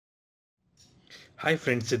Hi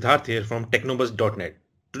friends, Siddharth here from technobuzz.net.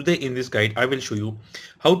 Today in this guide I will show you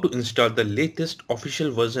how to install the latest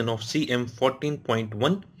official version of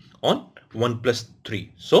CM14.1 on OnePlus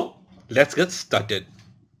 3. So let's get started.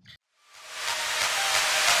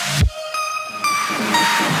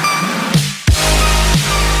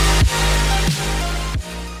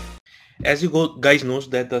 As you guys knows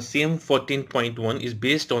that the CM14.1 is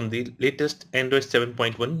based on the latest Android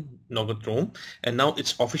 7.1 Nougat ROM, and now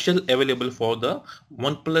it's official available for the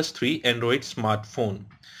OnePlus 3 Android smartphone.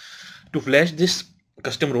 To flash this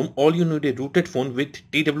custom ROM, all you need a rooted phone with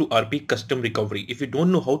TWRP custom recovery. If you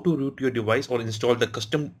don't know how to root your device or install the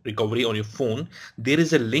custom recovery on your phone, there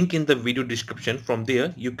is a link in the video description. From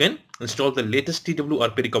there you can install the latest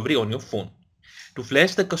TWRP recovery on your phone. To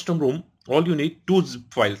flash the custom ROM, all you need two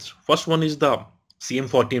zip files. First one is the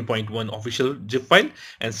CM14.1 official zip file,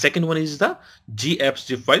 and second one is the GApps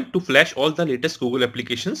zip file to flash all the latest Google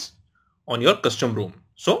applications on your custom ROM.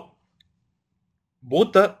 So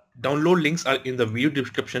both the download links are in the video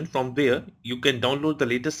description. From there you can download the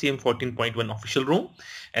latest CM14.1 official ROM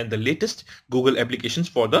and the latest Google applications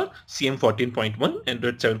for the CM14.1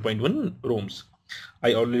 Android 7.1 ROMs.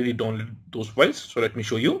 I already downloaded those files, so let me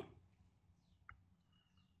show you.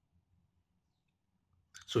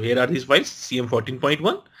 So here are these files,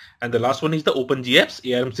 CM14.1, and the last one is the OpenGApps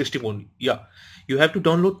ARM64. Yeah, you have to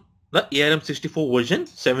download the ARM64 version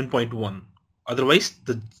 7.1. Otherwise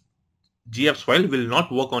the GApps file will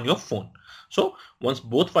not work on your phone. So once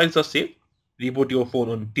both files are saved, reboot your phone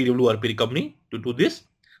on TWRP recovery. To do this,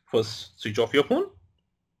 first switch off your phone.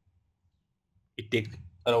 It takes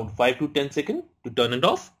around 5 to 10 seconds to turn it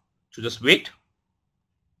off. So just wait.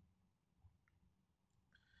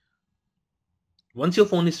 Once your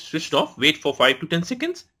phone is switched off, wait for 5 to 10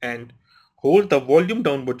 seconds and hold the volume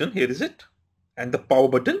down button, here is it, and the power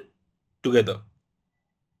button together.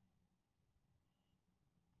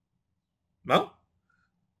 Now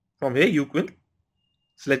from here you can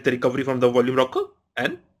select the recovery from the volume rocker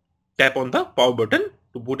and tap on the power button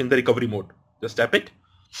to boot in the recovery mode. Just tap it.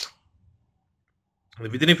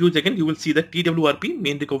 Within a few seconds you will see the TWRP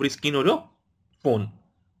main recovery screen on your phone.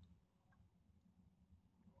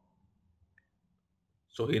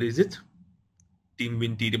 So here is it,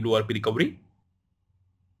 TeamWin TWRP recovery.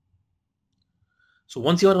 So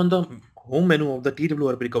once you are on the home menu of the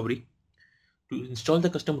TWRP recovery, to install the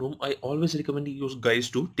custom ROM, I always recommend you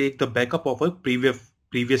guys to take the backup of a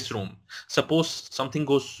previous ROM. Suppose something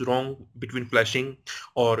goes wrong between flashing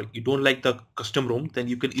or you don't like the custom ROM, then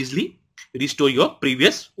you can easily restore your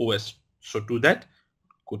previous OS. So to that,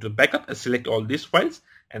 go to the backup and select all these files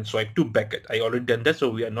and swipe to backup. I already done that, so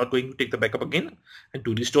we are not going to take the backup again. And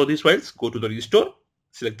to restore these files, go to the restore,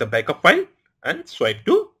 select the backup file and swipe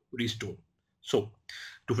to restore. So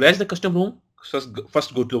to flash the custom ROM,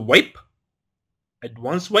 first go to wipe,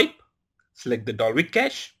 advanced wipe, select the Dalvik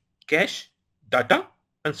cache, data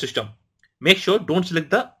and system. Make sure don't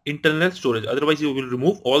select the internal storage, otherwise you will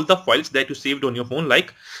remove all the files that you saved on your phone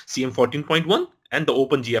like CM14.1 and the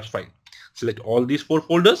OpenGApps file. Select all these 4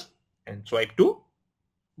 folders and swipe to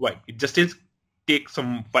wipe. It just takes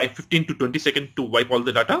some 15 to 20 seconds to wipe all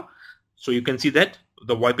the data. So you can see that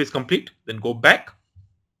the wipe is complete. Then go back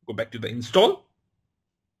to the install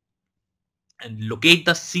and locate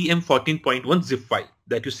the CM14.1 zip file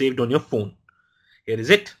that you saved on your phone. Here is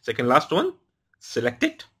it, second last one. Select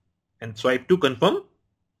it and swipe to confirm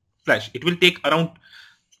flash. It will take around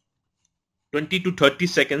 20 to 30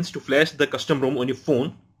 seconds to flash the custom ROM on your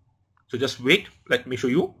phone. So just wait, let me show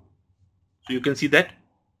you. So you can see that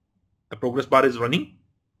the progress bar is running.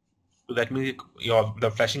 So that means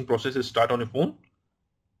the flashing process is start on your phone.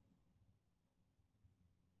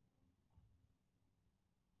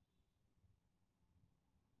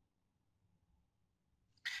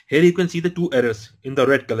 Here you can see the 2 errors in the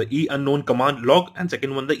red color, E unknown command log and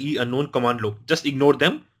second one the E unknown command log. Just ignore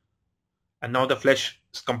them. And now the flash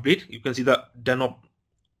is complete. You can see the done op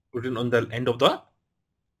written on the end of the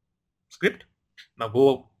script. Now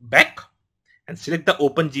go back and select the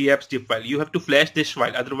OpenGApps zip file. You have to flash this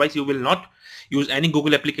file, otherwise you will not use any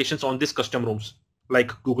Google applications on this custom ROMs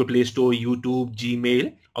like Google Play Store, YouTube,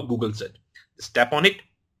 Gmail or Google Search. Just tap on it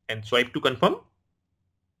and swipe to confirm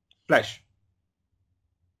flash.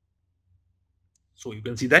 So you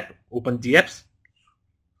can see that OpenGApps.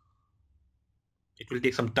 It will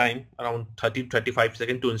take some time, around 30 to 35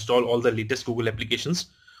 seconds to install all the latest Google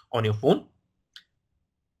applications on your phone.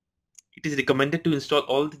 It is recommended to install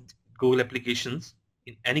all the Google applications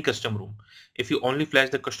in any custom ROM. If you only flash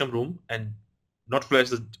the custom ROM and not flash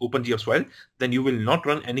the OpenGApps file, then you will not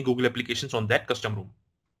run any Google applications on that custom ROM.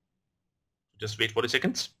 Just wait for a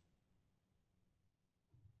second.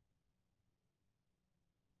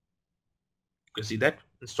 You can see that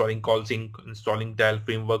installing call sync, installing dial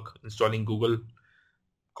framework, installing Google,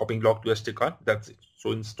 copying log to SD card. That's it.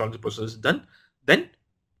 So installing the process is done. Then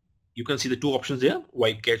you can see the two options there: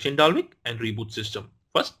 wipe cache in Dalvik and reboot system.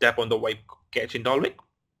 First, tap on the wipe cache in Dalvik,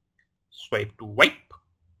 swipe to wipe,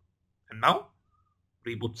 and now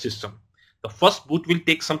reboot system. The first boot will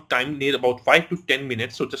take some time, near about 5 to 10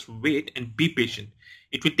 minutes, so just wait and be patient.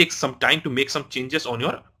 It will take some time to make some changes on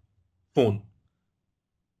your phone.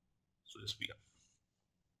 So just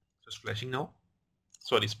flashing now.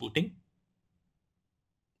 Sorry, it's booting.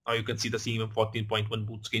 Now you can see the CM14.1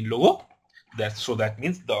 boot screen logo. That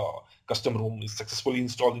means the custom ROM is successfully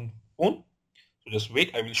installed in phone. So just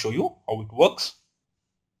wait, I will show you how it works.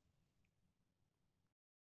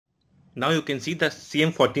 Now you can see the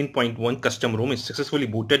CM14.1 custom ROM is successfully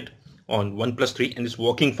booted on OnePlus 3 and is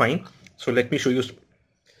working fine. So let me show you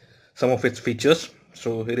some of its features.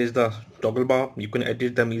 So here is the toggle bar. You can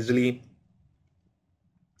edit them easily.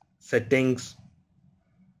 Settings.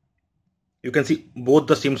 You can see both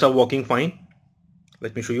the SIMs are working fine.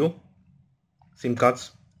 Let me show you. SIM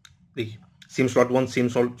cards. The SIM slot 1, SIM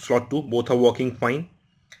slot 2, both are working fine.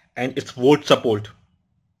 And it's VoLTE support.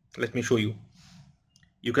 Let me show you.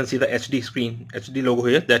 You can see the HD screen, HD logo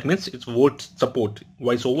here. That means it's VoLTE support,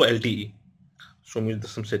 voice over LTE. Show me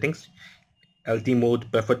some settings. LTE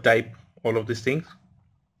mode, preferred type, all of these things.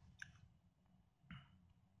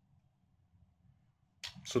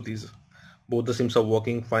 So these, both the SIMs are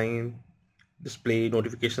working fine. Display,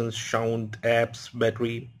 notifications, sound, apps,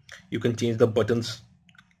 battery. You can change the buttons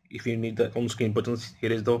if you need the on-screen buttons.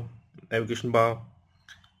 Here is the navigation bar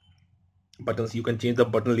buttons. You can change the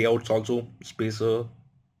button layouts also, spacer,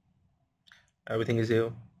 everything is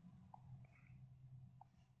here.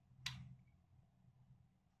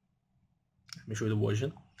 Let me show you the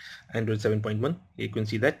version. Android 7.1. You can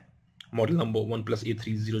see that model number OnePlus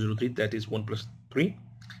A3003, that is OnePlus 3.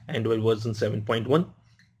 Android version 7.1.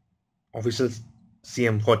 Official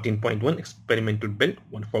CM14.1 experimental build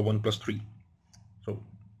for OnePlus 3. So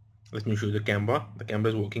let me show you the camera. The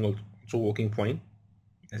camera is working, also working fine,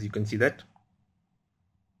 as you can see that.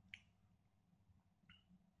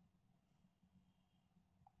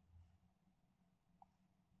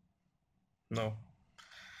 Now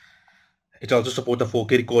it also supports the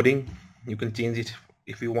 4K recording. You can change it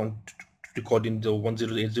if you want to record in the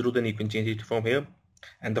 1080, then you can change it from here.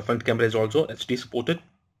 And the front camera is also HD supported.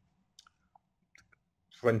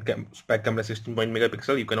 Back camera 16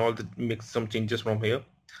 megapixel. You can all make some changes from here.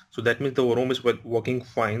 So that means the ROM is working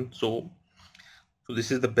fine. So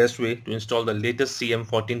this is the best way to install the latest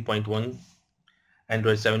CM14.1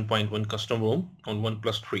 Android 7.1 custom ROM on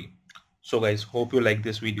OnePlus 3. So guys, hope you like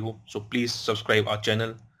this video. So please subscribe our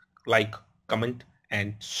channel, like, comment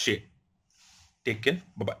and share. Take care.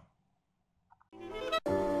 Bye bye.